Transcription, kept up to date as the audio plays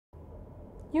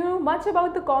You know much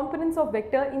about the components of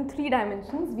vector in 3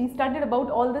 dimensions. We studied about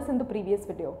all this in the previous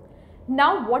video.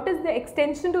 Now what is the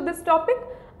extension to this topic?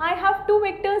 I have two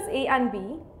vectors A and B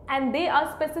and they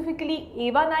are specifically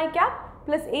A1i cap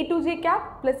plus A2j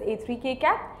cap plus A3k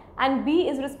cap, and B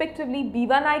is respectively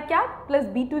B1i cap plus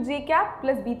B2j cap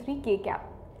plus B3k cap.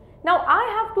 Now I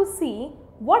have to see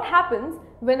what happens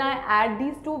when I add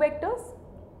these two vectors,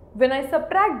 when I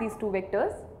subtract these two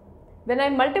vectors, when I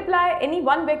multiply any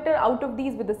one vector out of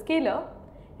these with a scalar,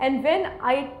 and when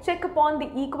I check upon the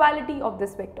equality of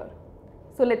this vector.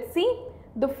 So let's see.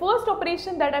 The first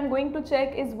operation that I am going to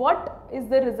check is what is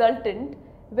the resultant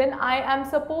when I am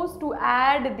supposed to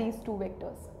add these two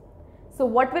vectors. So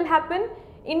what will happen?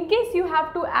 In case you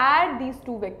have to add these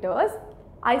two vectors,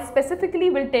 I specifically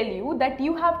will tell you that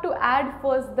you have to add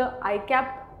first the I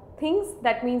cap things,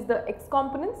 that means the x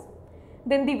components,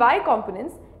 then the y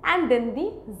components, and then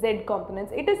the z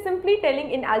components. It is simply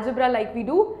telling in algebra like we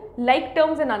do like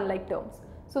terms and unlike terms.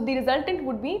 So the resultant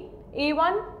would be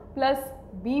A1 plus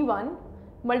B1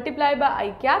 multiplied by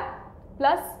I cap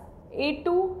plus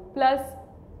A2 plus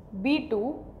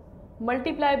B2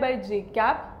 multiplied by J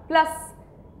cap plus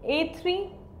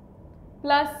A3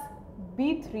 plus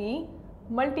B3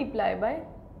 multiplied by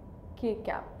K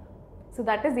cap. So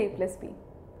that is A plus B.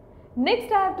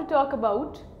 Next I have to talk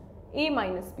about A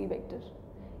minus B vector.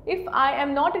 If I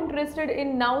am not interested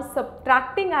in now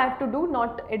subtracting, I have to do,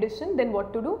 not addition, then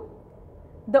what to do?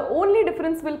 The only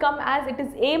difference will come as it is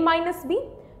A minus B.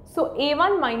 So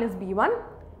A1 minus B1,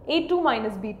 A2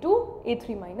 minus B2,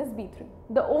 A3 minus B3.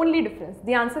 The only difference.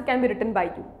 The answer can be written by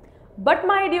you. But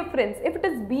my dear friends, if it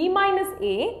is B minus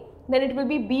A, then it will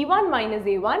be B1 minus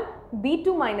A1,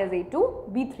 B2 minus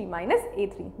A2, B3 minus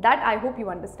A3. That I hope you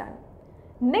understand.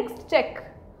 Next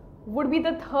check would be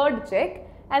the third check,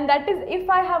 and that is if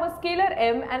I have a scalar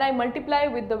m and I multiply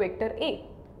with the vector A,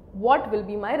 what will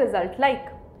be my result like?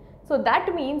 So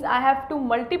that means I have to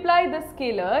multiply the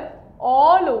scalar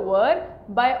all over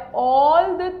by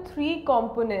all the three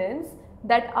components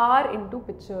that are into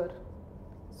picture.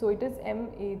 So it is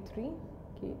MA3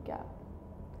 K cap.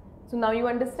 So now you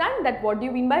understand that what do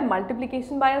you mean by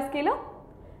multiplication by a scalar?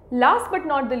 Last but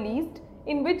not the least,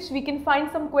 in which we can find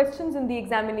some questions in the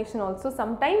examination also,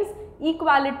 sometimes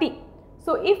equality.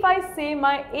 So if I say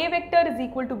my A vector is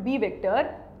equal to B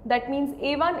vector, that means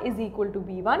A1 is equal to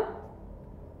B1.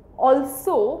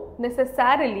 Also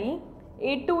necessarily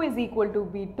A2 is equal to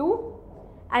B2,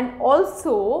 and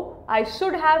also I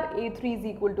should have A3 is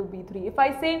equal to B3. If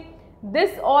I say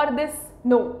this or this,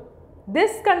 no.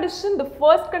 This condition, the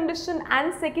first condition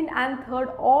and second and third,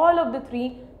 all of the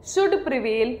three should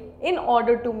prevail in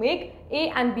order to make A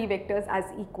and B vectors as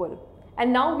equal.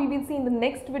 And now we will see in the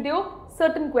next video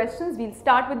certain questions. We will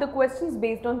start with the questions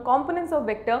based on components of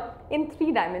vector in 3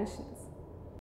 dimensions.